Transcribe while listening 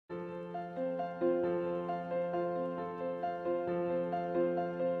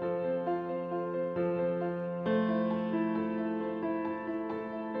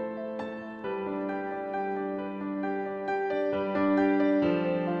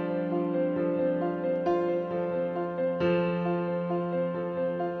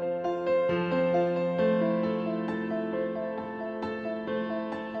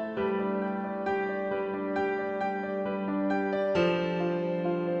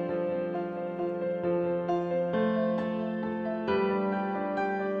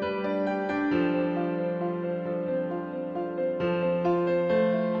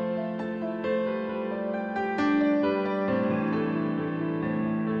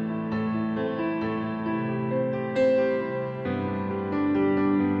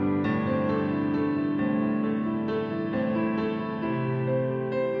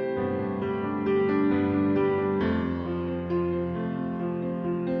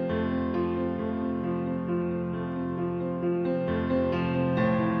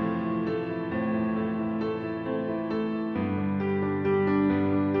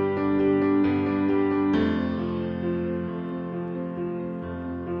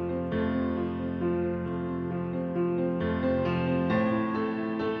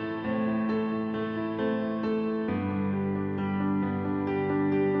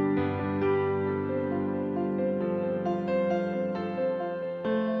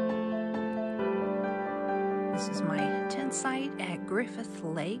This is my tent site at Griffith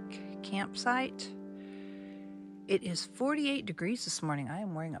Lake campsite. It is 48 degrees this morning. I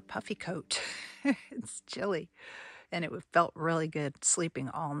am wearing a puffy coat. It's chilly. And it felt really good sleeping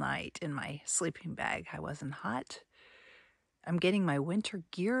all night in my sleeping bag. I wasn't hot. I'm getting my winter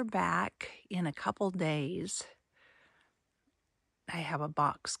gear back in a couple days. I have a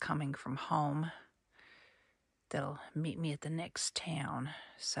box coming from home that'll meet me at the next town,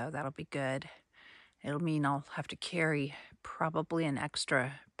 so that'll be good. It'll mean I'll have to carry probably an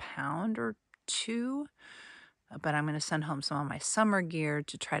extra pound or two, but I'm going to send home some of my summer gear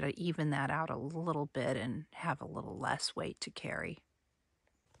to try to even that out a little bit and have a little less weight to carry.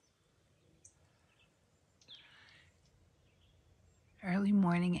 Early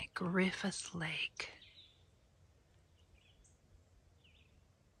morning at Griffith Lake.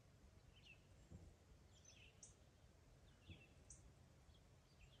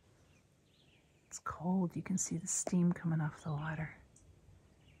 It's cold. You can see the steam coming off the water.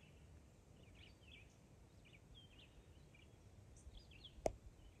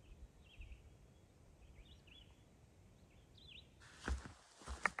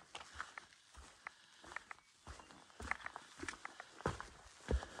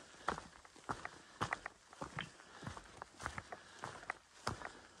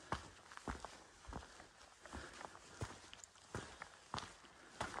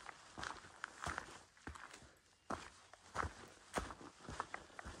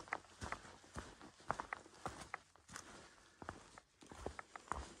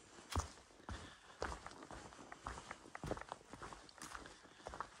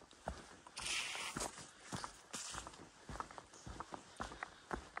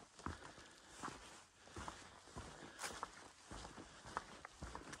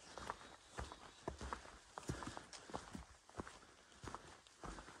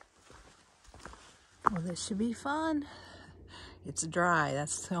 Well, this should be fun. It's dry.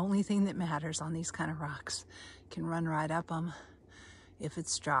 That's the only thing that matters on these kind of rocks. You can run right up them if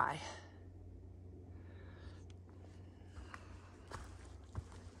it's dry.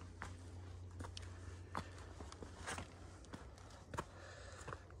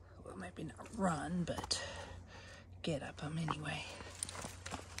 Well, maybe not run, but get up them anyway.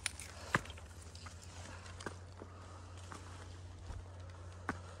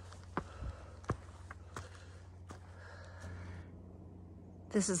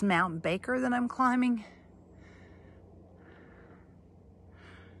 This is Mount Baker that I'm climbing.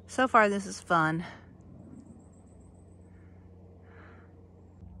 So far, this is fun.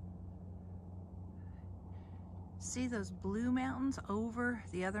 See those blue mountains over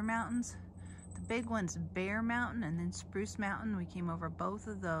the other mountains? The big one's Bear Mountain and then Spruce Mountain. We came over both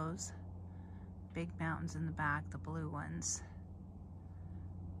of those. Big mountains in the back, the blue ones.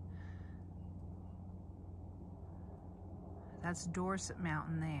 That's Dorset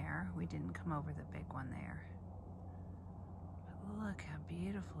Mountain there. We didn't come over the big one there. But look how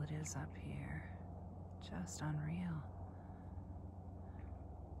beautiful it is up here. Just unreal.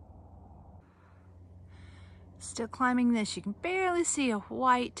 Still climbing this. You can barely see a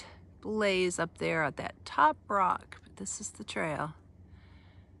white blaze up there at that top rock, but this is the trail.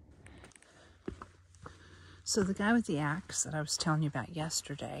 So the guy with the axe that I was telling you about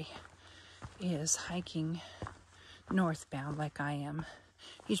yesterday is hiking northbound like I am.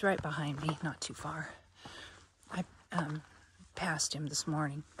 He's right behind me, not too far. I passed him this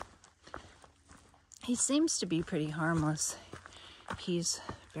morning. He seems to be pretty harmless. He's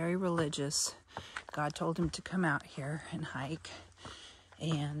very religious. God told him to come out here and hike,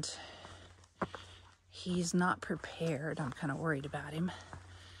 and he's not prepared. I'm kind of worried about him.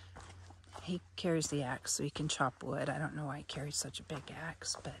 He carries the axe so he can chop wood. I don't know why he carries such a big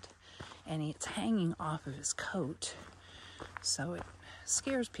axe, and it's hanging off of his coat, so it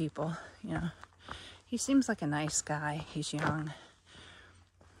scares people, you know. He seems like a nice guy. He's young.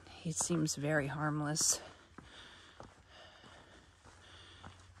 He seems very harmless.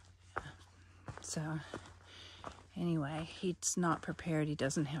 So anyway, he's not prepared. He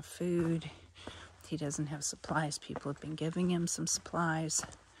doesn't have food. He doesn't have supplies. People have been giving him some supplies.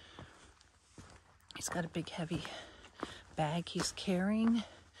 He's got a big heavy bag he's carrying.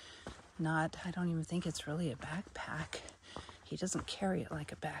 I don't even think it's really a backpack. He doesn't carry it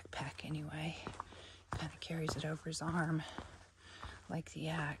like a backpack anyway. Kind of carries it over his arm like the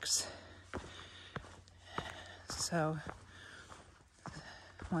axe. So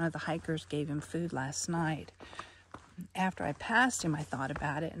one of the hikers gave him food last night. After I passed him, I thought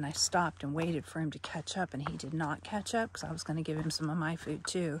about it and I stopped and waited for him to catch up, and he did not catch up because I was going to give him some of my food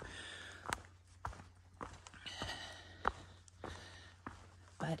too.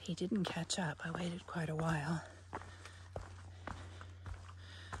 But but he didn't catch up. I waited quite a while.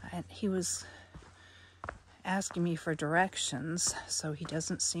 And he was asking me for directions, so he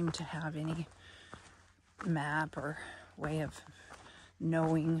doesn't seem to have any map or way of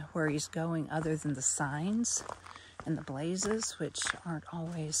knowing where he's going other than the signs and the blazes, which aren't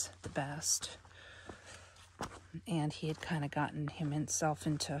always the best. And he had kind of gotten himself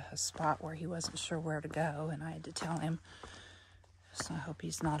into a spot where he wasn't sure where to go, and I had to tell him. So I hope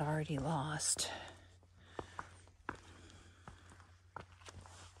he's not already lost.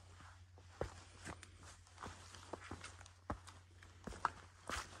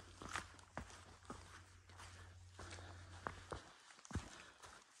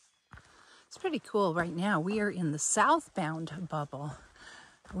 It's pretty cool. Right now we are in the southbound bubble.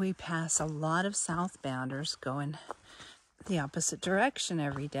 We pass a lot of southbounders going the opposite direction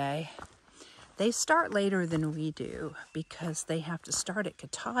every day. They start later than we do because they have to start at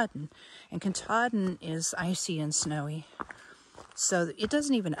Katahdin, and Katahdin is icy and snowy, so it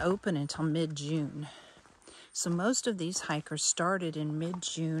doesn't even open until mid-June. So most of these hikers started in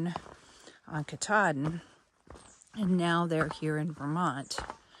mid-June on Katahdin, and now they're here in Vermont.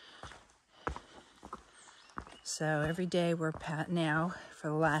 So every day we're now, for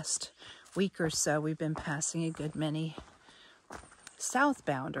the last week or so, we've been passing a good many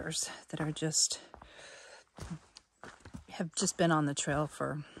southbounders that are have just been on the trail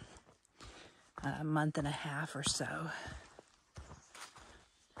for a month and a half or so.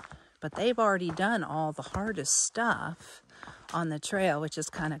 But they've already done all the hardest stuff on the trail, which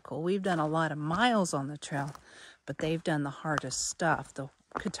is kind of cool. We've done a lot of miles on the trail, but they've done the hardest stuff, the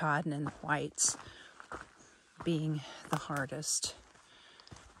Katahdin and the Whites being the hardest.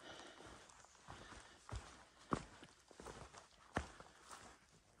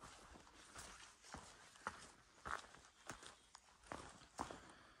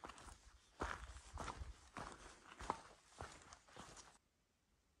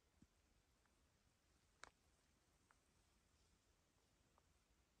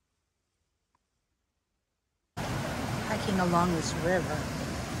 Hiking along this river,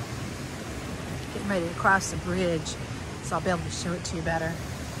 getting ready to cross the bridge, so I'll be able to show it to you better.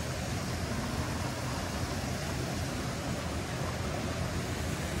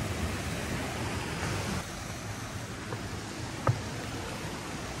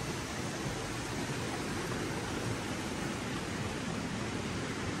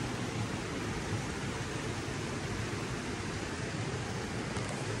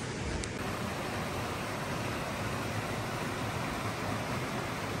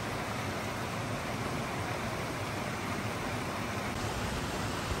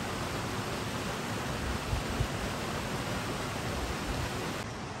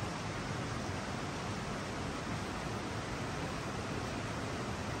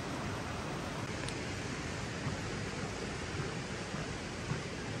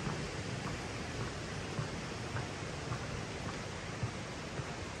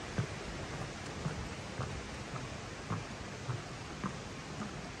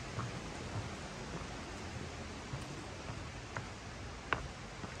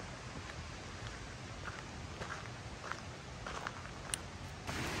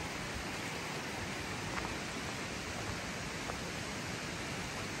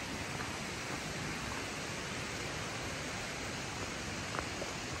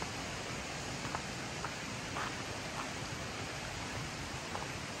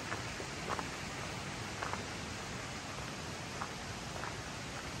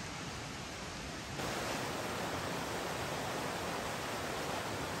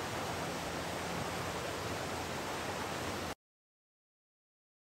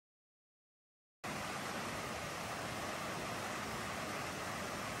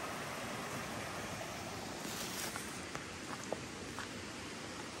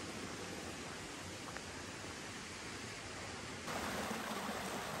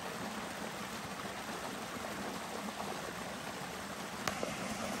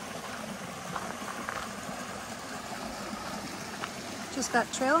 Just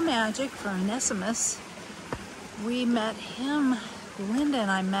got Trail Magic from Onesimus. We met him, Linda and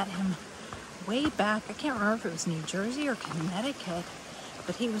I met him way back. I can't remember if it was New Jersey or Connecticut,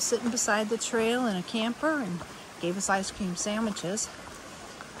 but he was sitting beside the trail in a camper and gave us ice cream sandwiches.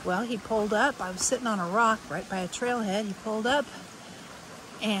 Well, he pulled up. I was sitting on a rock right by a trailhead. He pulled up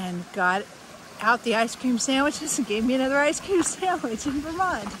and got out the ice cream sandwiches and gave me another ice cream sandwich in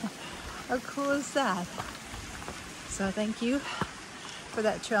Vermont. How cool is that? So thank you for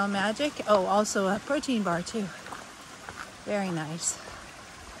that Trail Magic. Oh, also a protein bar too. Very nice.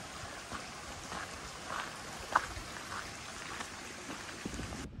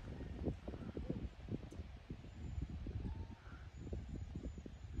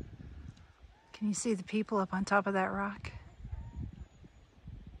 Can you see the people up on top of that rock?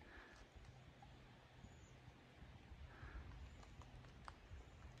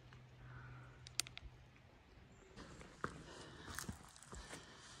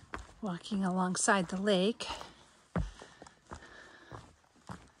 Walking alongside the lake.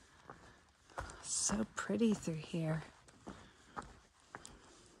 So pretty through here.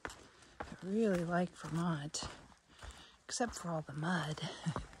 I really like Vermont, except for all the mud.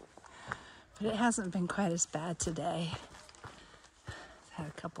 But it hasn't been quite as bad today. I've had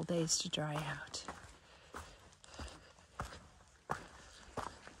a couple days to dry out.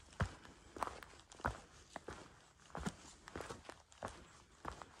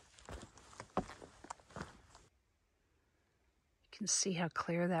 You can see how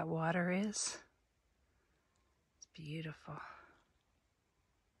clear that water is. It's beautiful.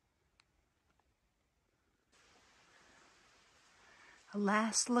 A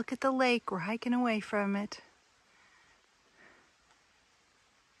last look at the lake. We're hiking away from it.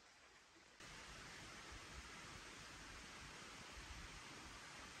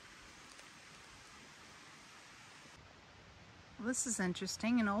 Well, this is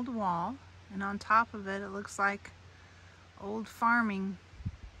interesting, an old wall, and on top of it, it looks like old farming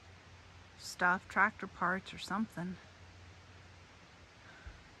stuff, tractor parts or something.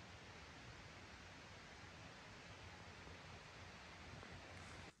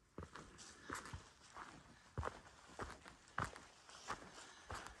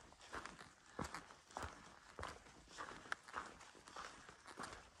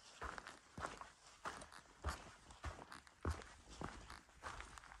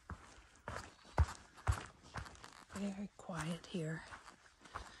 Very quiet here.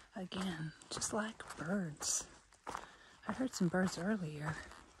 Again, just like birds. I heard some birds earlier,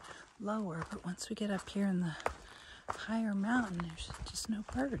 lower, but once we get up here in the higher mountain, there's just no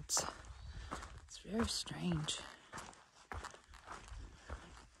birds. It's very strange.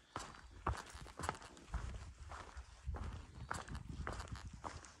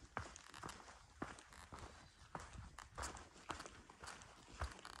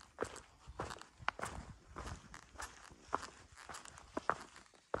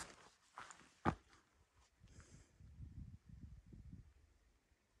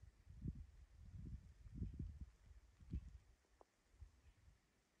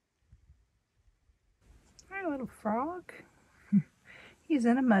 Hi, little frog. He's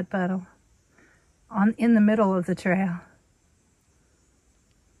in a mud puddle in the middle of the trail.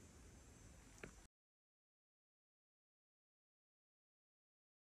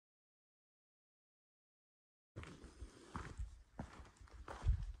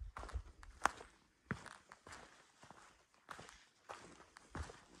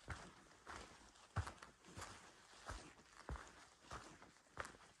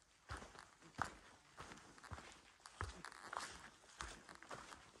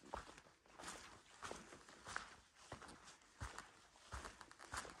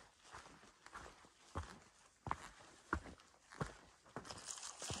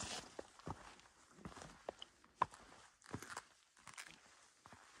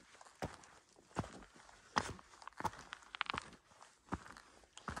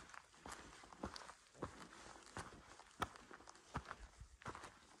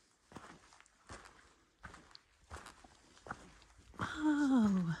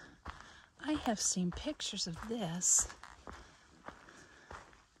 Oh, I have seen pictures of this.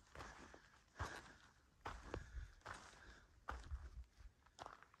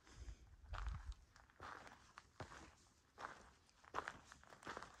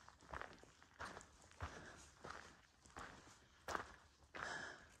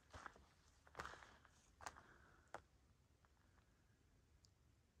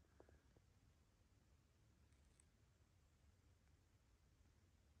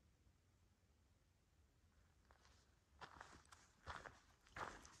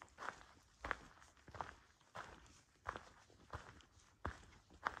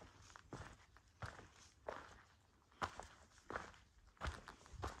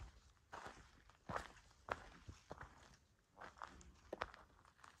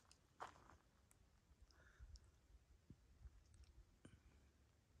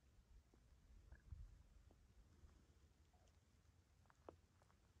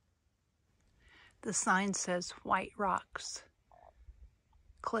 The sign says White Rocks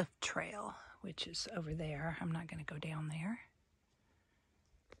Cliff Trail, which is over there. I'm not going to go down there.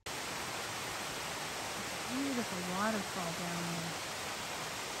 Beautiful waterfall down there.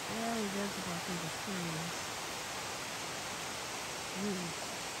 Very visible through the trees. Ooh.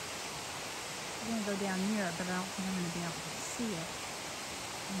 I'm going to go down near it, but I don't think I'm going to be able to see it.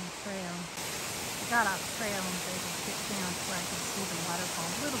 on the trail. I got off trail and was able to get down to where I could see the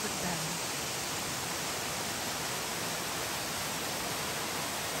waterfall a little bit better.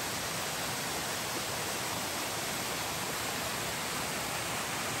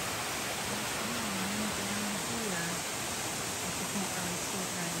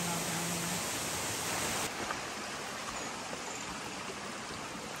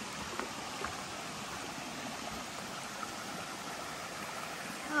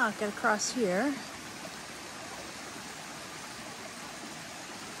 I'll get across here.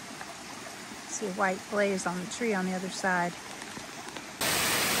 See a white blaze on the tree on the other side.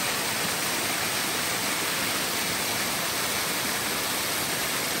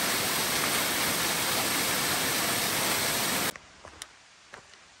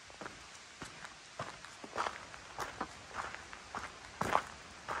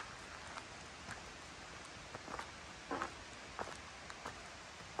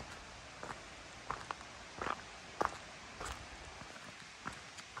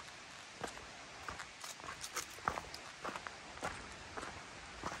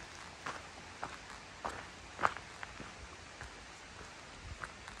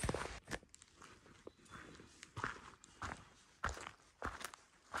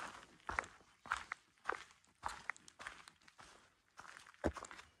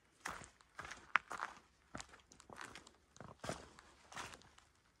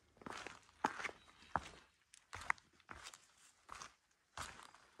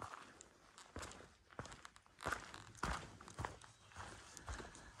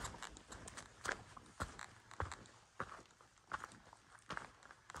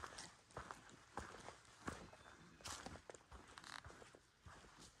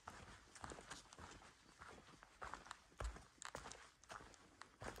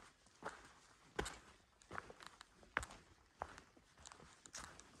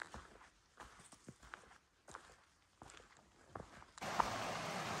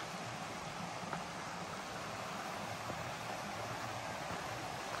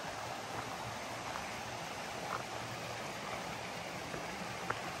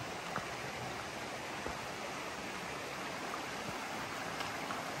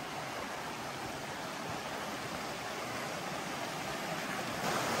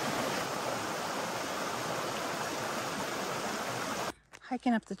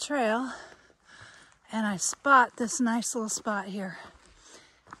 Hiking up the trail, and I spot this nice little spot here.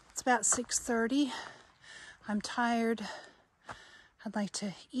 It's about 6:30. I'm tired. I'd like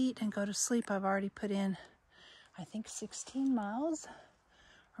to eat and go to sleep. I've already put in, I think, 16 miles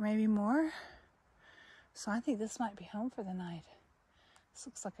or maybe more. So I think this might be home for the night. This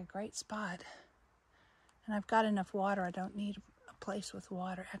looks like a great spot. And I've got enough water. I don't need a place with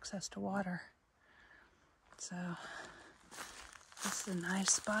water, access to water. So this is a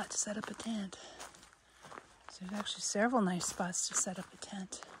nice spot to set up a tent. So there's actually several nice spots to set up a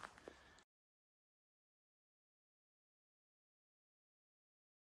tent.